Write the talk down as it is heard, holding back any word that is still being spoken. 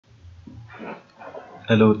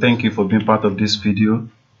Hello, thank you for being part of this video.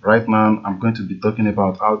 Right now I'm going to be talking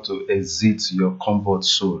about how to exit your comfort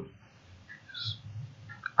zone,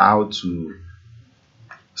 how to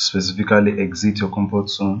specifically exit your comfort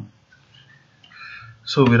zone.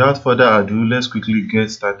 So without further ado, let's quickly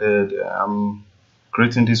get started. I'm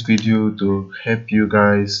creating this video to help you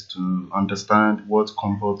guys to understand what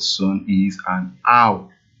comfort zone is and how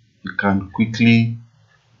you can quickly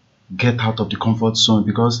get out of the comfort zone,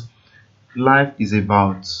 because life is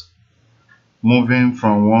about moving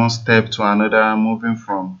from one step to another, moving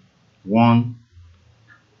from one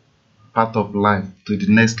part of life to the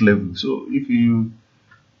next level. So if you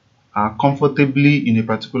are comfortably in a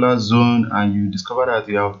particular zone and you discover that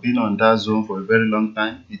you have been on that zone for a very long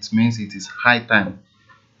time, it means it is high time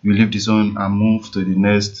you leave the zone and move to the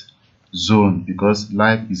next zone, because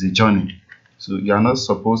life is a journey. So you are not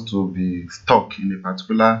supposed to be stuck in a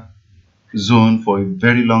particular zone for a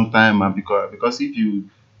very long time, and because if you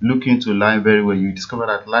look into life very well, you discover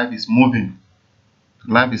that life is moving,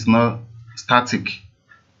 life is not static.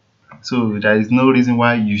 So there is no reason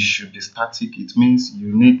why you should be static. It means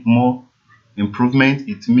you need more improvement,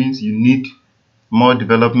 it means you need more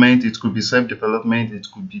development. It could be self-development, it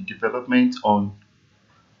could be development on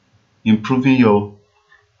improving your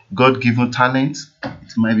God-given talent,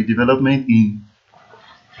 it might be development in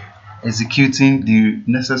executing the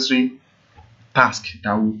necessary task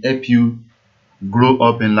that will help you grow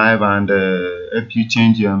up in life and help you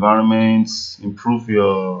change your environment, improve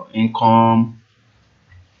your income,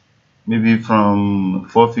 maybe from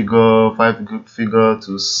 4-figure, 5-figure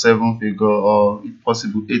to 7-figure, or if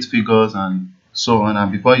possible 8 figures, and so on.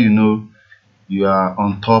 And before you know, you are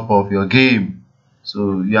on top of your game.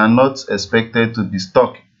 So you are not expected to be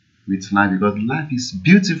stuck with life, because life is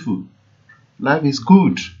beautiful, life is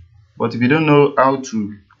good. But if you don't know how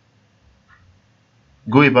to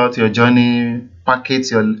go about your journey, package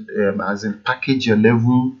your package your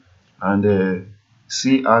level, and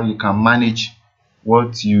see how you can manage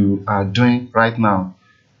what you are doing right now,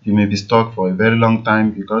 you may be stuck for a very long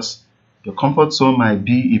time, because your comfort zone might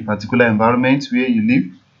be a particular environment where you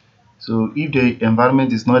live. So if the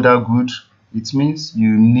environment is not that good, it means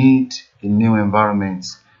you need a new environment.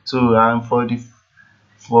 So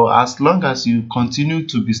for as long as you continue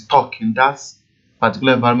to be stuck in that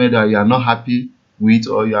particular environment that you are not happy with,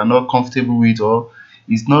 or you are not comfortable with, or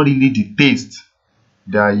it's not really the taste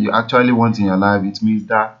that you actually want in your life, it means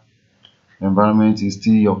that environment is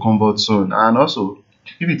still your comfort zone. And also,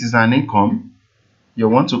 if it is an income, you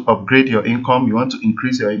want to upgrade your income, you want to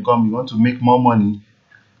increase your income, you want to make more money.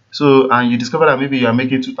 So, and you discover that maybe you are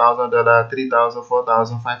making $2,000, $3,000,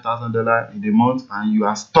 $4,000, $5,000 in a month, and you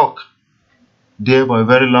are stuck there for a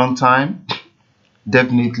very long time.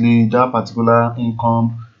 Definitely that particular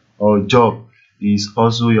income or job is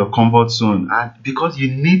also your comfort zone, and because you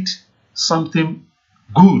need something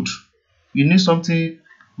good, you need something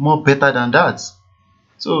more better than that.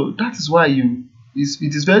 So that is why it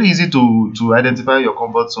is very easy to identify your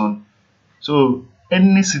comfort zone. So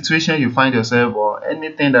any situation you find yourself, or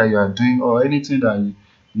anything that you are doing, or anything that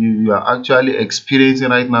you are actually experiencing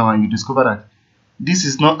right now, and you discover that this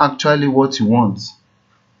is not actually what you want,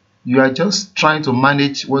 you are just trying to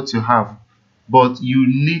manage what you have, but you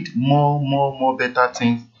need more better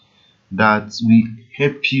things that will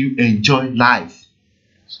help you enjoy life.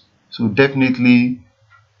 So definitely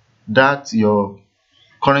that your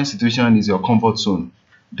current situation is your comfort zone.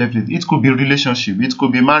 Definitely, it could be relationship, it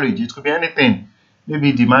could be marriage, it could be anything.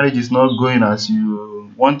 Maybe the marriage is not going as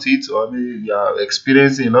you want it, or maybe you are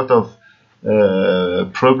experiencing a lot of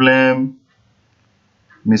problem,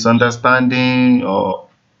 misunderstanding, or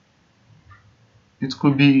it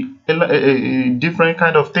could be a different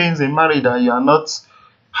kind of things in marriage that you are not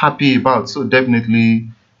happy about. So definitely,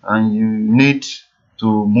 and you need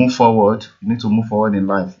to move forward, you need to move forward in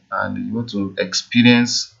life, and you want to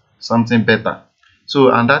experience something better.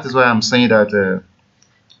 So, and that is why I'm saying that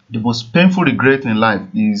the most painful regret in life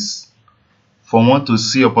is for one to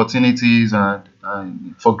see opportunities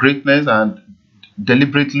and for greatness, and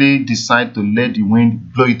deliberately decide to let the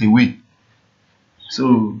wind blow it away.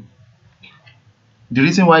 So the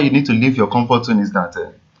reason why you need to leave your comfort zone is that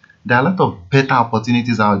there are a lot of better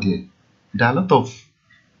opportunities out there. There are a lot of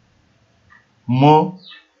more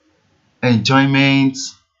enjoyment.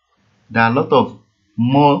 There are a lot of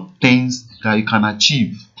more things that you can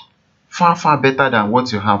achieve far better than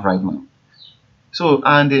what you have right now. So,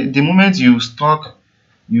 and the moment you stuck,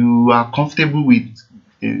 you are comfortable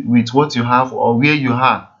with what you have or where you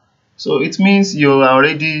are, so it means you are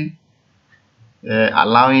already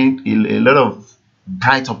allowing a lot of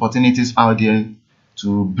bright opportunities out there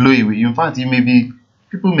to blow away. In fact,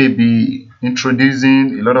 people may be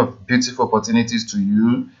introducing a lot of beautiful opportunities to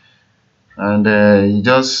you, and you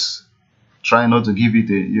just try not to give it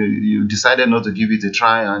a you decided not to give it a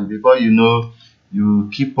try, and before you know, you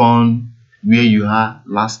keep on where you are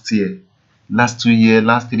last year, last 2 years,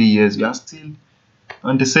 last 3 years. You are still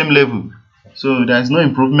on the same level. So there is no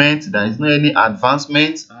improvement, there is no any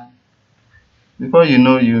advancement. Before you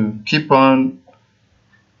know, you keep on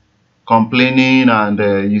complaining, and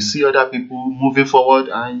you see other people moving forward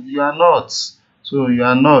and you are not. So you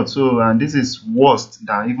are not. So, and this is worse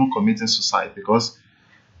than even committing suicide, because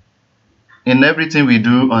in everything we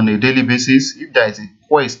do on a daily basis, if there is a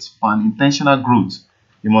quest for an intentional growth,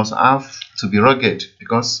 you must have to be rugged,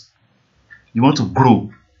 because you want to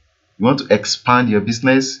grow, you want to expand your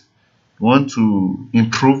business, you want to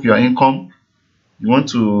improve your income, you want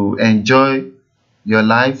to enjoy your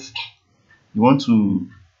life, you want to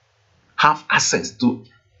have access to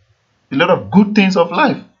a lot of good things of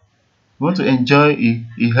life, you want to enjoy a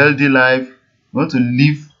healthy life, you want to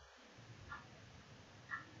live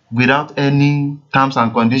without any terms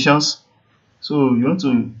and conditions. So you want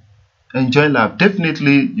to enjoy life.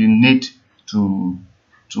 Definitely you need to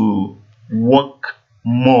work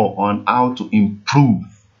more on how to improve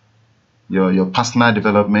your personal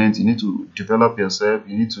development. You need to develop yourself,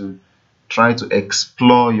 you need to try to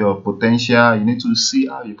explore your potential, you need to see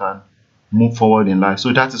how you can move forward in life.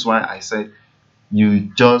 So that is why I said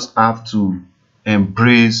you just have to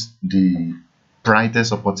embrace the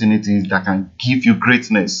brightest opportunities that can give you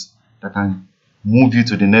greatness, that can move you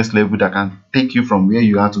to the next level, that can take you from where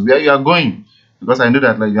you are to where you are going. Because I know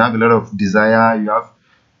that, like, you have a lot of desire, you have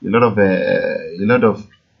a lot of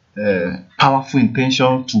powerful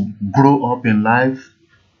intention to grow up in life,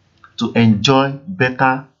 to enjoy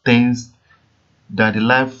better things that the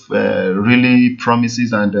life really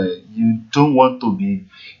promises, and you don't want to be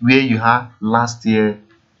where you are last year.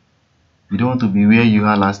 You don't want to be where you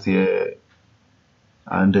are last year,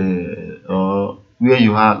 and or where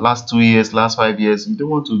you are last 2 years, last 5 years. You don't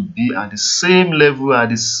want to be at the same level, at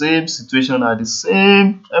the same situation, at the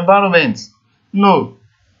same environment. No,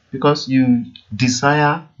 because you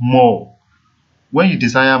desire more. When you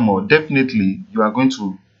desire more, definitely you are going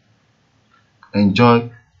to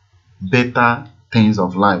enjoy better things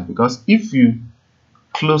of life. Because if you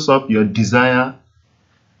close up your desire,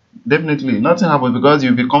 definitely nothing happens, because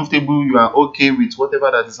you'll be comfortable, you are okay with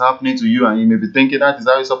whatever that is happening to you, and you may be thinking that is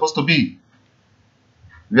how it's supposed to be.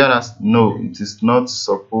 Whereas, no, it is not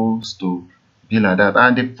supposed to be like that.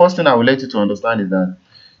 And the first thing I would like you to understand is that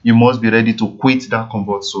you must be ready to quit that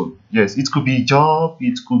comfort zone. Yes, it could be job,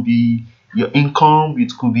 it could be your income,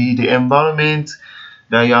 it could be the environment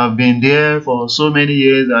that you have been there for so many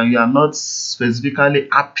years and you are not specifically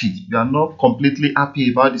happy. You are not completely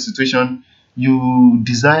happy about the situation. You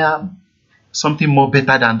desire something more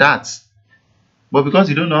better than that. But because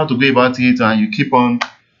you don't know how to go about it, and you keep on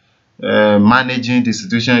managing the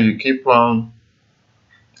situation, you keep on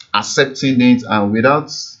accepting it, and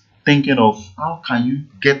without thinking of how can you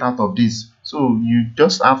get out of this. So you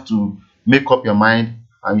just have to make up your mind,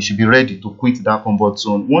 and you should be ready to quit that comfort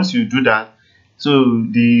zone. Once you do that, so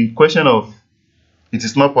the question of it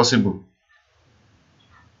is not possible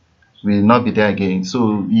will not be there again.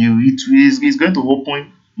 So it's going to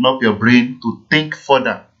open up your brain to think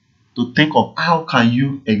further, to think of how can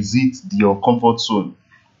you exit your comfort zone.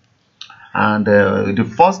 And the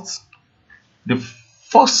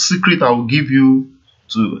first secret I will give you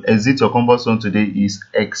to exit your comfort zone today is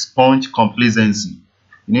expunge complacency.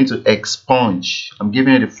 You need to expunge. I'm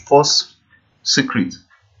giving you the first secret.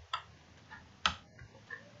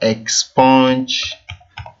 Expunge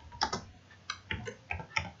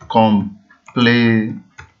complacency.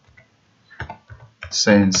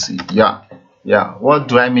 Yeah. What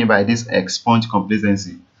do I mean by this expunge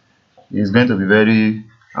complacency? It's going to be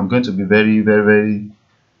I'm going to be very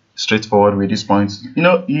straightforward with this point. You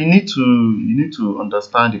know, you need to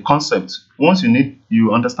understand the concept. Once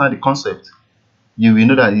you understand the concept, you will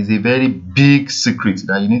know that it's a very big secret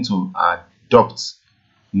that you need to adopt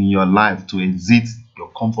in your life to exit your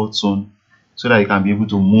comfort zone, so that you can be able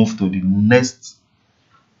to move to the next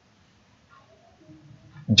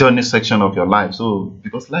journey section of your life. So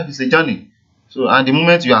because life is a journey, so at the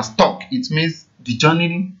moment you are stuck, it means the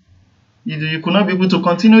journey, you could not be able to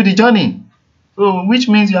continue the journey. So which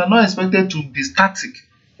means you are not expected to be static.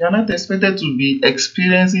 You are not expected to be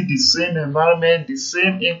experiencing the same environment, the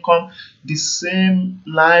same income, the same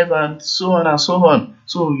life, and so on and so on.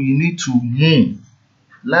 So you need to move.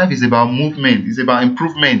 Life is about movement, it's about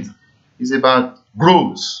improvement, it's about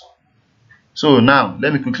growth. So now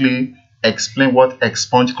let me quickly explain what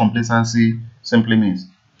expunge complacency simply means.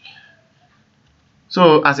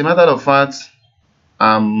 So as a matter of fact,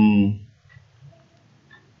 I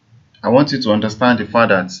want you to understand the fact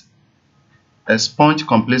that expunge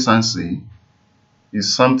complacency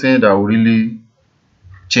is something that will really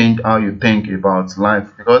change how you think about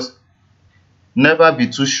life, because never be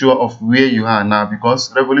too sure of where you are now,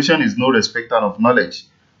 because revolution is no respecter of knowledge,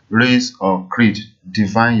 race or creed.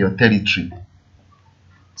 Define your territory.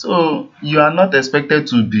 So you are not expected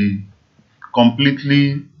to be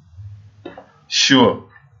completely sure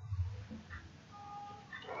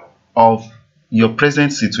of your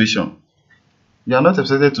present situation. You are not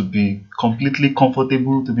expected to be completely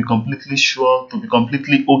comfortable, to be completely sure, to be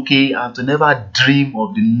completely okay, and to never dream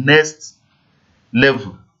of the next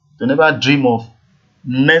level, to never dream of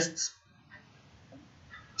next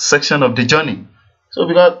section of the journey. So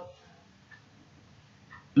because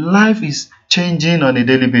life is changing on a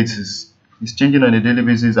daily basis, it's changing on a daily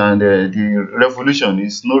basis, and the revolution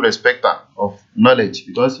is no respecter of knowledge,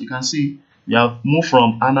 because you can see we have moved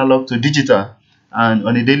from analog to digital, and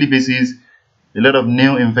on a daily basis a lot of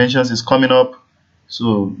new inventions is coming up.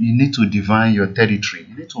 So you need to define your territory.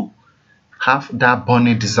 You need to have that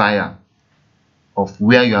burning desire of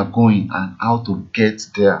where you are going and how to get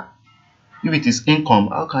there. If it is income,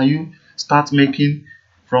 how can you start making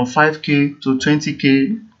from 5k to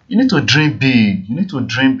 20k? You need to dream big. You need to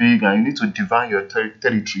dream big, and you need to define your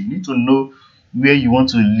territory. You need to know where you want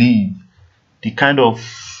to live, the kind of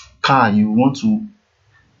car you want to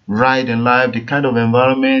ride in life, the kind of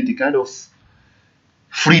environment, the kind of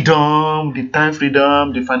freedom, the time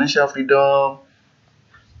freedom, the financial freedom.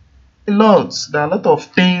 There are a lot of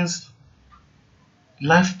things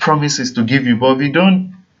life promises to give you, but if you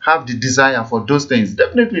don't have the desire for those things,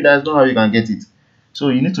 definitely that's not how you can get it. So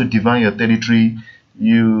you need to define your territory.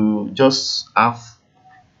 You just have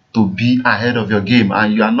to be ahead of your game,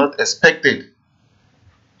 and you are not expected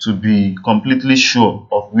to be completely sure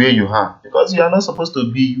of where you are, because you are not supposed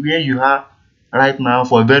to be where you are right now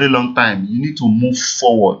for a very long time. You need to move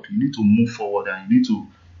forward. You need to move forward, and you need to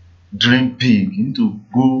dream big. You need to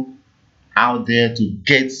go out there to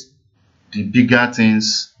get the bigger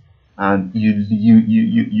things, and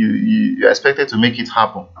you're expected to make it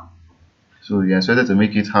happen. So you're expected to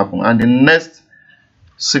make it happen. And the next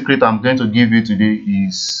secret I'm going to give you today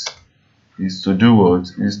is to do what?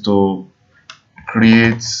 Is to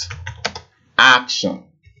create action.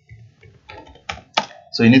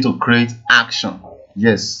 So you need to create action.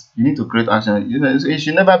 Yes, you need to create action. You know, it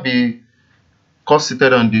should never be caught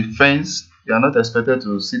seated on the fence. You are not expected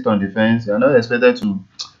to sit on the fence. You are not expected to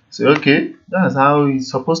say, okay, that's how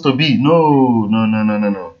it's supposed to be. No, no, no, no, no,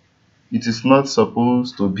 no. It is not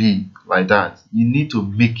supposed to be like that. You need to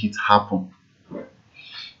make it happen.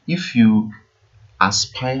 If you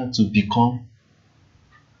aspire to become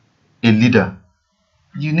a leader,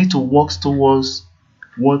 you need to work towards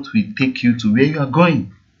what will take you to where you are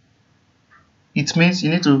going. It means you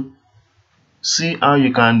need to see how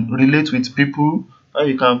you can relate with people, how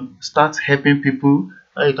you can start helping people,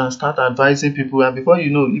 how you can start advising people, and before you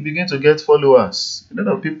know, you begin to get followers. A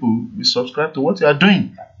lot of people will subscribe to what you are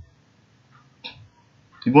doing.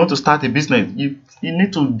 If you want to start a business, you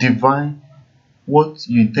need to define what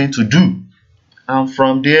you intend to do, and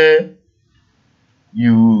from there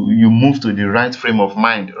you move to the right frame of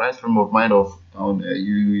mind. You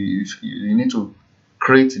need to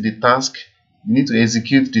create the task, you need to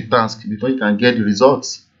execute the task before you can get the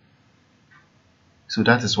results. So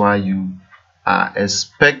that is why you are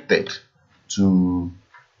expected to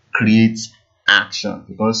create action,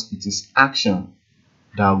 because it is action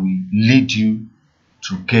that will lead you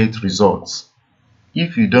to get results.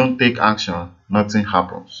 If you don't take action, nothing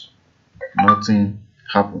happens. Nothing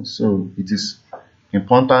happens. So it is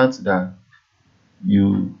important that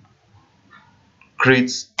you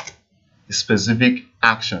create a specific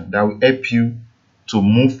action that will help you to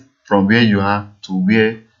move from where you are to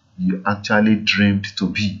where you actually dreamed to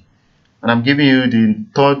be. And I'm giving you the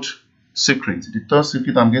third secret. The third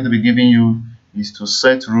secret I'm going to be giving you is to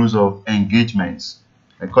set rules of engagements.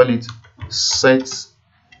 I call it set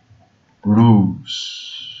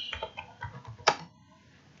rules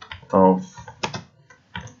of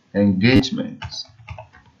engagement.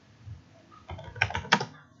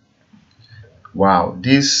 Wow,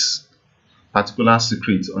 this particular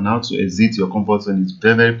secret on how to exit your comfort zone is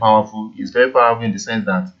very, very powerful. It's very powerful in the sense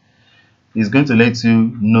that it's going to let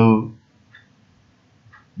you know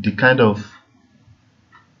the kind of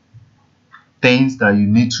things that you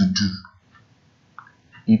need to do.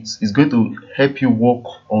 It's going to help you work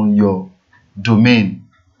on your domain,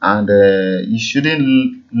 and you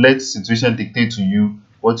shouldn't let situation dictate to you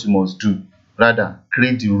what you must do. Rather,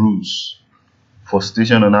 create the rules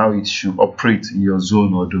frustration on how it should operate in your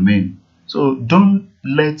zone or domain. So don't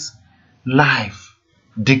let life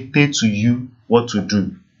dictate to you what to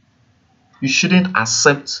do. You shouldn't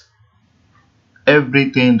accept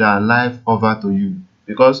everything that life offer to you,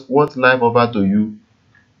 because what life offer to you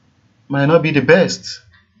might not be the best.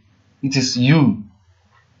 It is you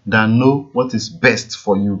that know what is best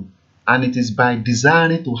for you, and it is by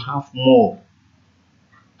desiring to have more,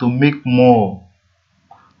 to make more,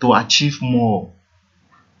 to achieve more,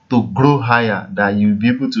 to grow higher, that you'll be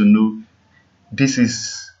able to know this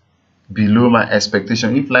is below my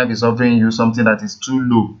expectation. If life is offering you something that is too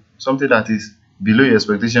low, something that is below your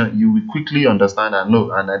expectation, you will quickly understand and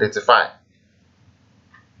know and identify.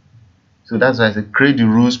 So that's why I say create the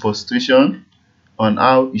rules for situation on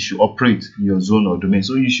how it should operate in your zone or domain.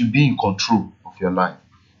 So you should be in control of your life.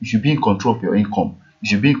 You should be in control of your income. You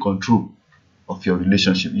should be in control of your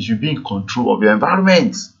relationship. You should be in control of your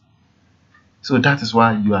environment. So that is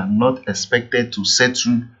why you are not expected to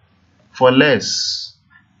settle for less.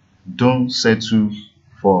 Don't settle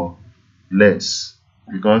for less,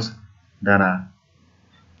 because there are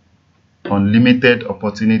unlimited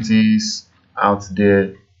opportunities out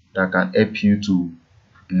there that can help you to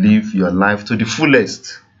live your life to the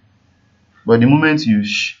fullest. But the moment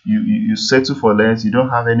you settle for less, you don't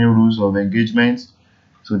have any rules of engagement,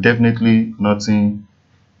 so definitely nothing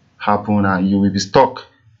happen and you will be stuck.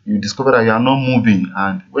 You discover that you are not moving,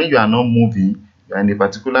 and when you are not moving, you are in a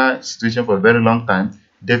particular situation for a very long time,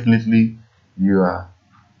 definitely you are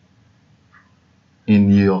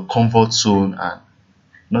in your comfort zone, and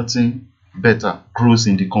nothing better grows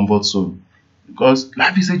in the comfort zone, because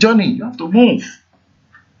life is a journey. You have to move.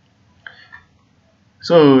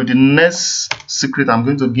 So the next secret I'm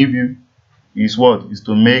going to give you is what? Is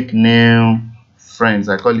to make new friends.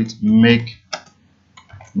 I call it make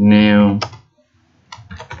new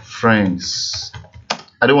friends.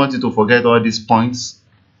 I don't want you to forget all these points.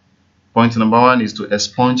 Point number 1 is to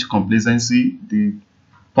expunge complacency. The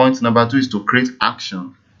point number 2 is to create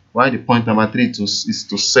action. While the point number 3 is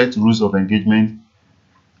to set rules of engagement.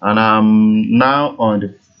 And I'm now on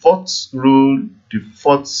the fourth rule,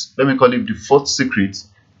 let me call it the fourth secret.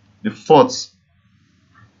 The fourth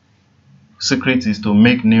secret is to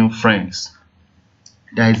make new friends.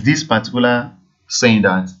 There is this particular saying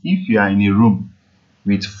that if you are in a room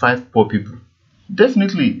with 5 poor people,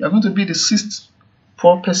 definitely you're going to be the 6th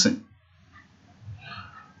poor person.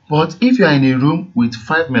 But if you are in a room with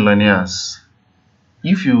 5 millionaires,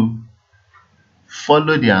 if you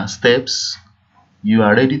follow their steps, you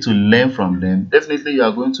are ready to learn from them, definitely you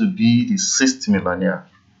are going to be the 6th millionaire.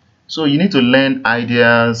 So you need to learn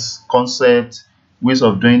ideas, concepts, ways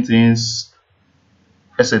of doing things,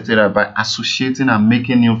 etc. by associating and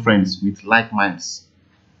making new friends with like minds.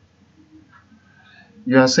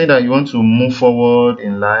 You are saying that you want to move forward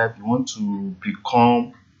in life, you want to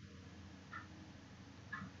become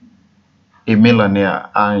a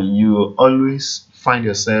millionaire, and you always find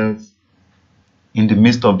yourself in the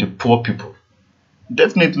midst of the poor people.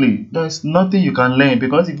 Definitely there is nothing you can learn,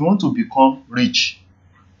 because if you want to become rich,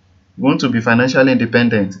 you want to be financially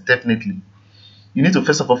independent, definitely you need to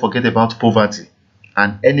first of all forget about poverty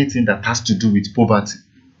and anything that has to do with poverty.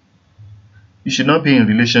 You should not be in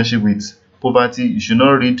relationship with poverty. You should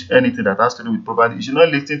not read anything that has to do with poverty. You should not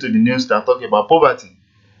listen to the news that talk about poverty,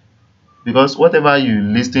 because whatever you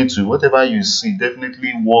listen to, whatever you see,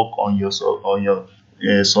 definitely work on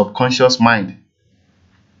your subconscious mind,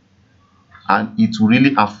 and it will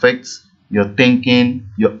really affect your thinking,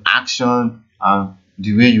 your action, and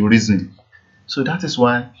the way you reason. So that is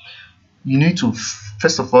why you need to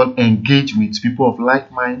first of all engage with people of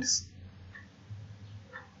like minds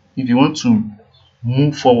if you want to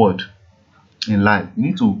move forward in life. You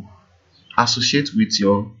need to associate with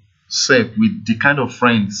yourself with the kind of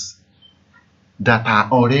friends that are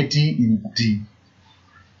already in the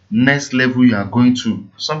next level you are going to,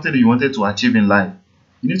 something that you wanted to achieve in life.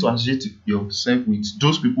 You need to associate yourself with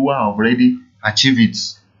those people who have already achieved it.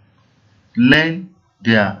 Learn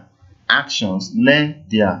their actions, learn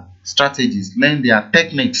their strategies, learn their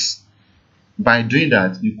techniques. By doing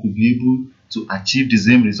that, you could be able to achieve the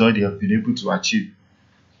same result they have been able to achieve.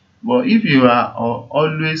 But if you are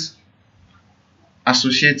always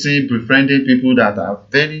associating, befriending people that are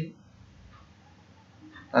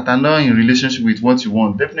not in relationship with what you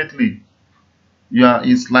want, definitely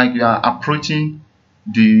it's like you are approaching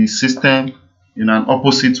the system in an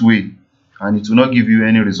opposite way, and it will not give you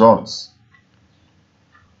any results.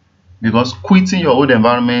 Because quitting your old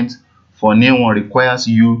environment for new one requires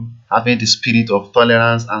you having the spirit of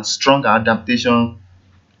tolerance and strong adaptation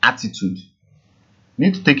attitude. You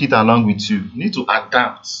need to take it along with you. You need to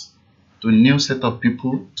adapt. to new set of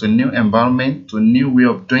people, to new environment, to new way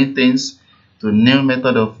of doing things, to new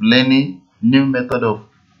method of learning, new method of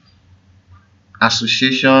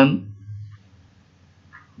association.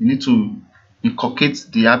 You need to inculcate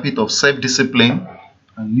the habit of self-discipline,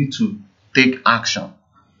 and you need to take action.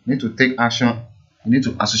 You need to take action. You need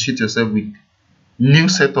to associate yourself with new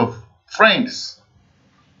set of friends,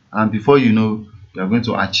 and before you know, you are going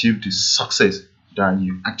to achieve the success that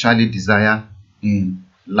you actually desire in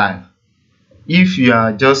life. If you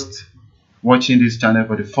are just watching this channel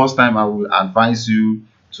for the first time, I will advise you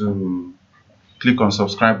to click on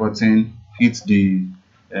subscribe button, hit the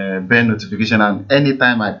bell notification, and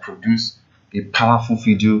anytime I produce a powerful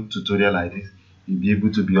video tutorial like this, you'll be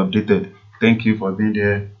able to be updated. Thank you for being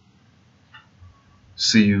there.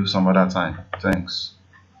 See you some other time. Thanks.